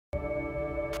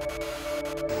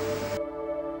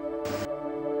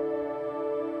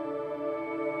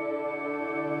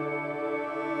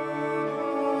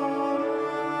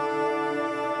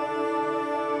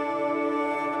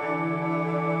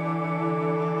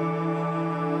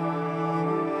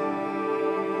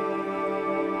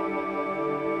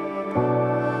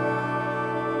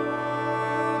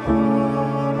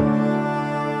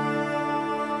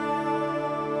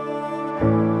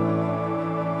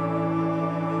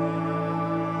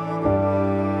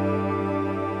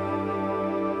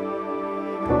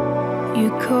You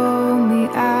call me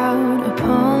out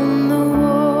upon the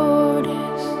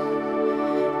waters,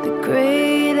 the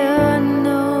great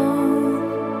unknown,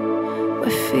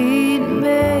 where feet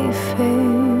may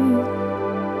fail.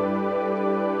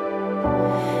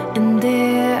 And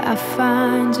there I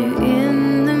find you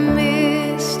in the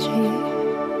mystery,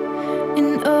 in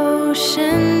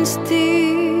oceans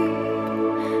deep,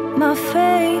 my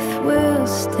faith will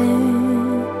stand.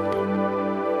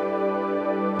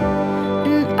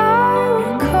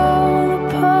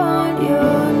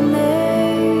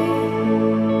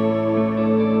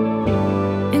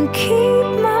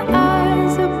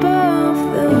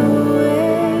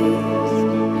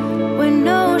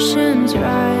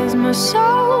 My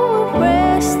soul will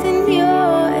rest in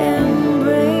your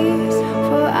embrace,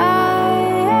 for I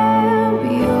am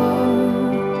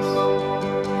yours.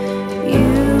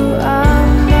 You are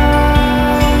mine.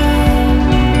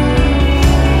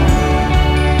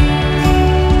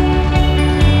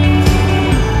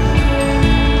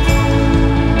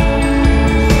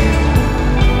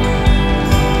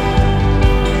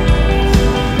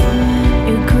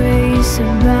 Your grace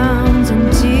abounds in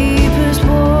deepest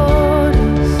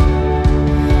waters.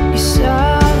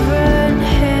 Sovereign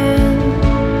hand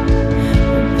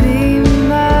will be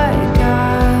my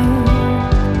guide.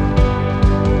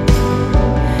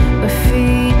 Where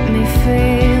feet may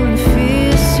fail and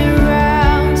fear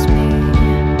surrounds me,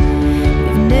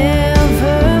 you've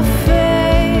never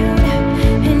failed,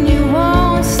 and you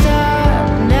won't stop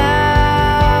now.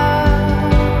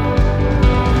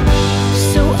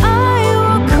 So I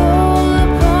will call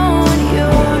upon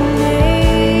your name.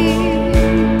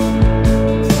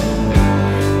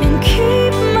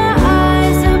 Keep my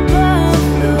eyes above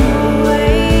the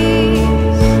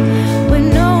waves. When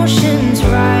oceans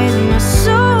rise, my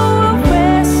soul will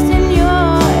rest in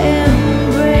your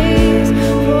embrace,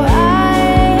 for I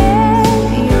am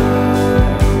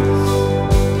yours,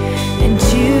 and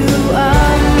you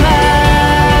are mine,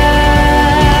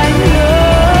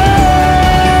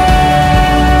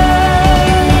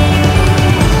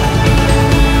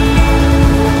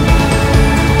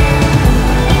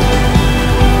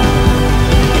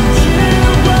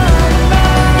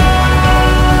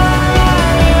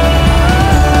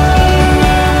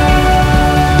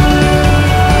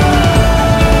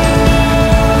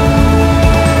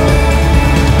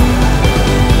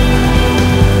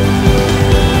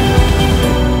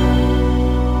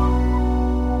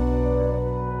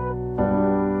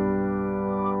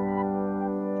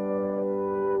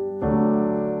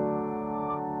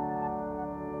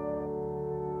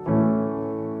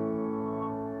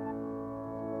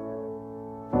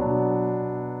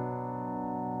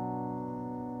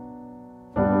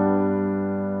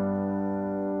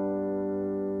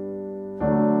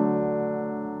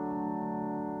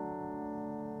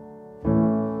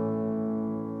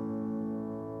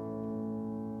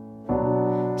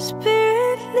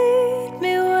 Spirit, lead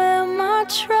me where my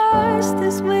trust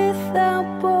is without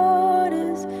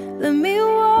borders. Let me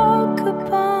walk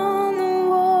upon the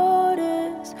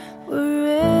waters,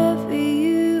 wherever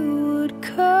you would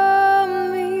call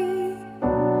me.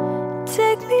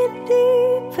 Take me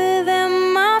deeper than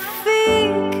my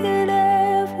feet could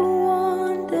ever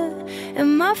wander,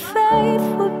 and my faith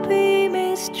will be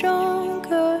made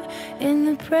stronger in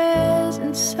the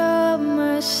presence of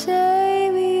my Savior.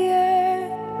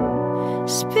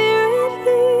 Spirit,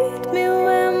 lead me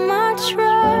where my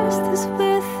trust is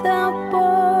without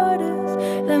borders.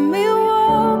 Let me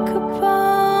walk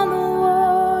upon the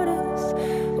waters,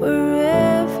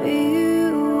 wherever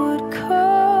you would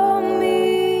call me.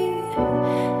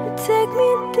 Take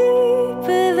me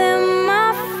deeper than my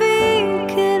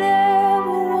feet could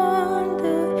ever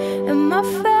wander, and my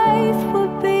faith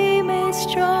will be made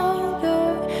stronger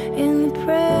in the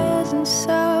presence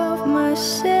of my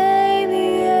Savior.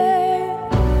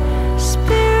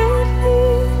 Spirit,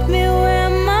 lead me where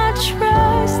my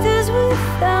trust is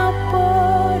without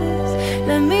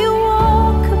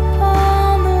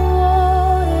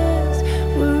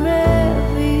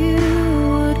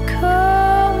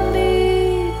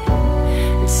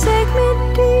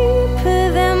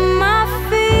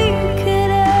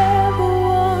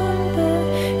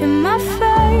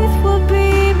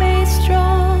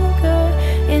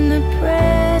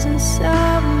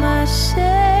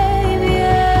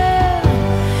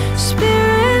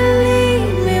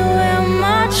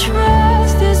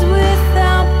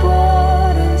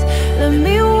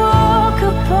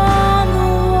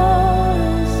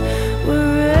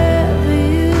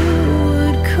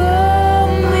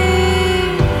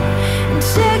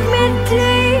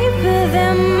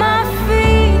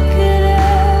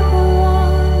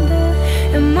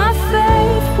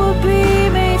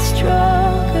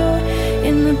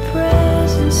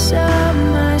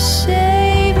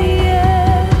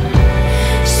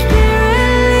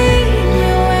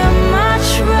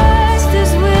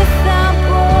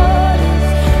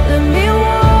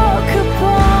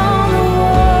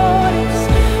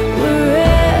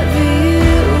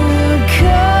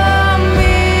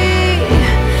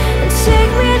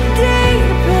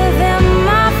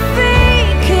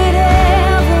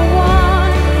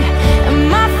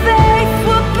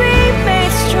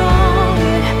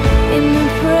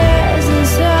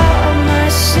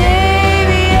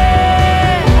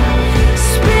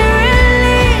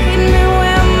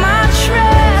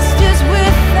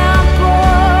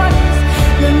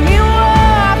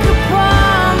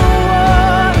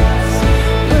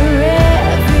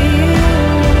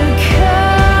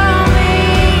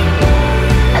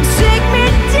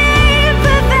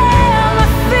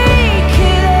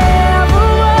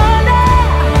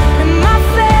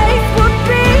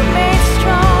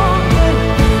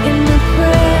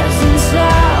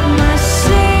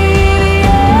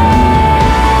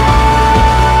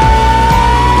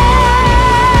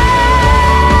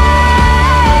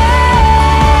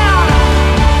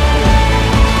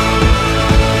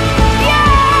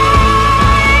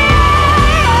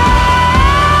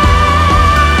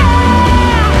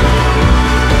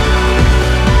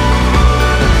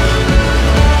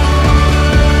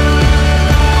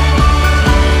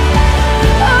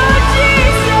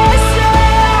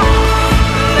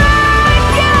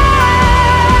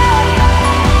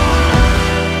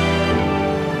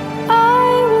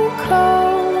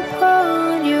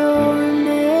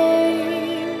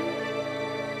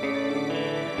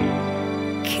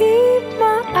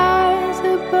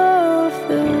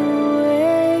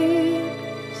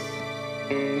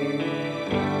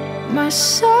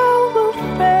soul will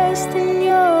rest in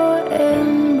your embrace.